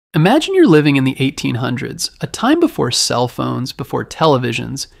Imagine you're living in the 1800s, a time before cell phones, before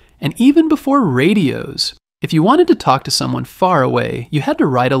televisions, and even before radios. If you wanted to talk to someone far away, you had to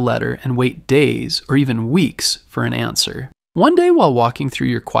write a letter and wait days or even weeks for an answer. One day while walking through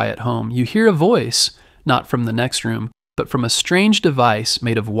your quiet home, you hear a voice, not from the next room, but from a strange device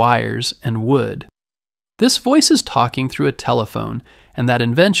made of wires and wood. This voice is talking through a telephone, and that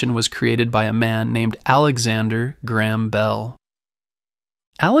invention was created by a man named Alexander Graham Bell.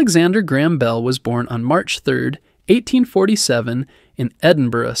 Alexander Graham Bell was born on March 3, 1847, in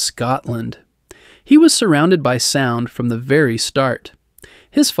Edinburgh, Scotland. He was surrounded by sound from the very start.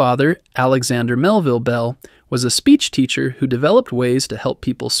 His father, Alexander Melville Bell, was a speech teacher who developed ways to help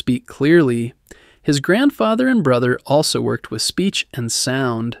people speak clearly. His grandfather and brother also worked with speech and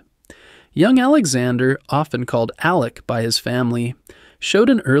sound. Young Alexander, often called Alec by his family, showed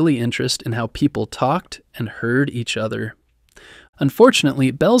an early interest in how people talked and heard each other.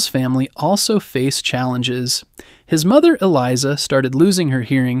 Unfortunately, Bell's family also faced challenges. His mother, Eliza, started losing her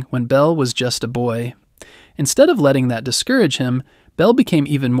hearing when Bell was just a boy. Instead of letting that discourage him, Bell became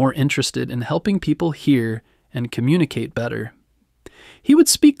even more interested in helping people hear and communicate better. He would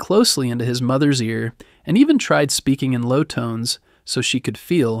speak closely into his mother's ear and even tried speaking in low tones so she could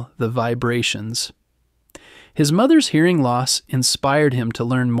feel the vibrations. His mother's hearing loss inspired him to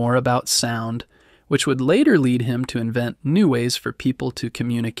learn more about sound, which would later lead him to invent new ways for people to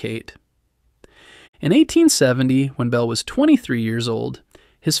communicate. In 1870, when Bell was 23 years old,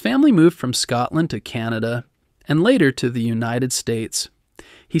 his family moved from Scotland to Canada, and later to the United States.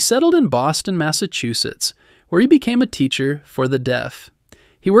 He settled in Boston, Massachusetts, where he became a teacher for the deaf.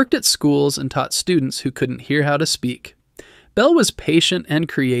 He worked at schools and taught students who couldn't hear how to speak. Bell was patient and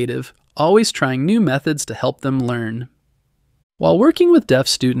creative, always trying new methods to help them learn. While working with deaf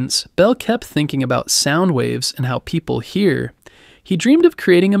students, Bell kept thinking about sound waves and how people hear. He dreamed of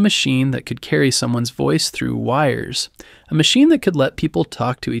creating a machine that could carry someone's voice through wires, a machine that could let people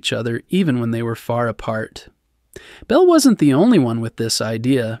talk to each other even when they were far apart. Bell wasn't the only one with this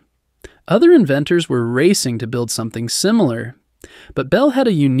idea. Other inventors were racing to build something similar, but Bell had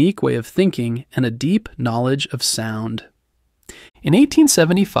a unique way of thinking and a deep knowledge of sound. In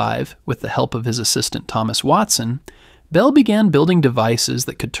 1875, with the help of his assistant Thomas Watson, Bell began building devices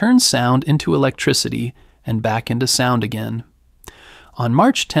that could turn sound into electricity and back into sound again. On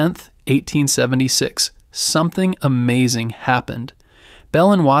March 10, 1876, something amazing happened.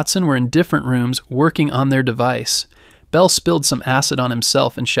 Bell and Watson were in different rooms working on their device. Bell spilled some acid on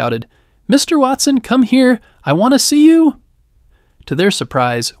himself and shouted, "Mr. Watson, come here! I want to see you!" To their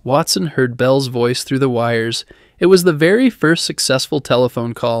surprise, Watson heard Bell's voice through the wires. It was the very first successful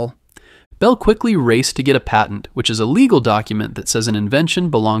telephone call. Bell quickly raced to get a patent, which is a legal document that says an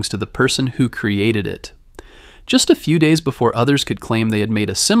invention belongs to the person who created it. Just a few days before others could claim they had made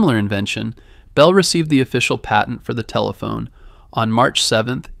a similar invention, Bell received the official patent for the telephone on March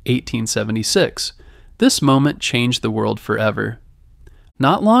 7, 1876. This moment changed the world forever.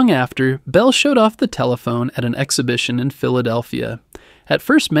 Not long after, Bell showed off the telephone at an exhibition in Philadelphia. At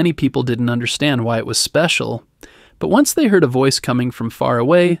first, many people didn't understand why it was special. But once they heard a voice coming from far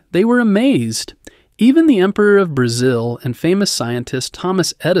away, they were amazed. Even the Emperor of Brazil and famous scientist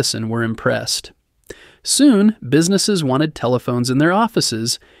Thomas Edison were impressed. Soon, businesses wanted telephones in their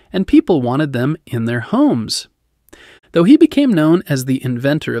offices, and people wanted them in their homes. Though he became known as the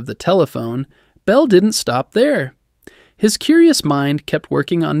inventor of the telephone, Bell didn't stop there. His curious mind kept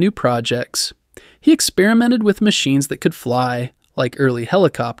working on new projects. He experimented with machines that could fly, like early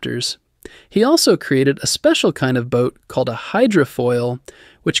helicopters. He also created a special kind of boat called a hydrofoil,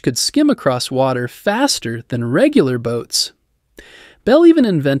 which could skim across water faster than regular boats. Bell even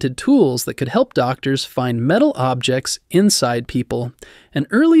invented tools that could help doctors find metal objects inside people, an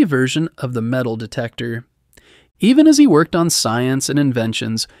early version of the metal detector. Even as he worked on science and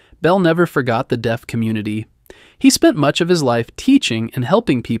inventions, Bell never forgot the deaf community. He spent much of his life teaching and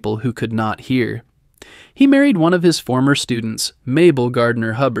helping people who could not hear. He married one of his former students, Mabel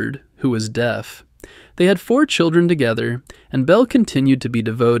Gardner Hubbard, who was deaf. They had 4 children together, and Bell continued to be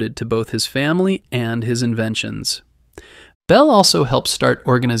devoted to both his family and his inventions. Bell also helped start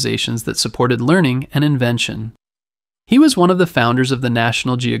organizations that supported learning and invention. He was one of the founders of the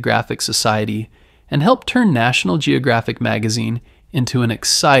National Geographic Society and helped turn National Geographic magazine into an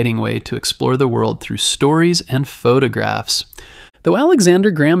exciting way to explore the world through stories and photographs. Though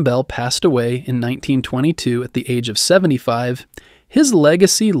Alexander Graham Bell passed away in 1922 at the age of 75, his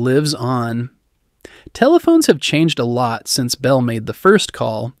legacy lives on. Telephones have changed a lot since Bell made the first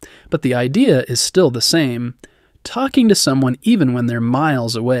call, but the idea is still the same, talking to someone even when they're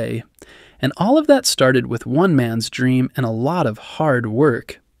miles away. And all of that started with one man's dream and a lot of hard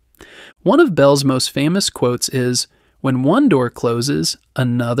work. One of Bell's most famous quotes is, "When one door closes,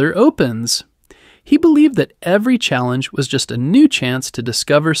 another opens." He believed that every challenge was just a new chance to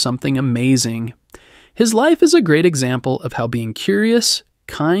discover something amazing. His life is a great example of how being curious,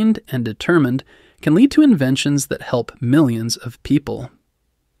 kind, and determined can lead to inventions that help millions of people.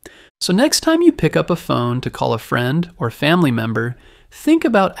 So next time you pick up a phone to call a friend or family member, think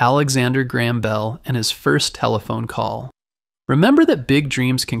about Alexander Graham Bell and his first telephone call. Remember that big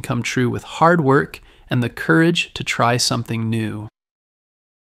dreams can come true with hard work and the courage to try something new.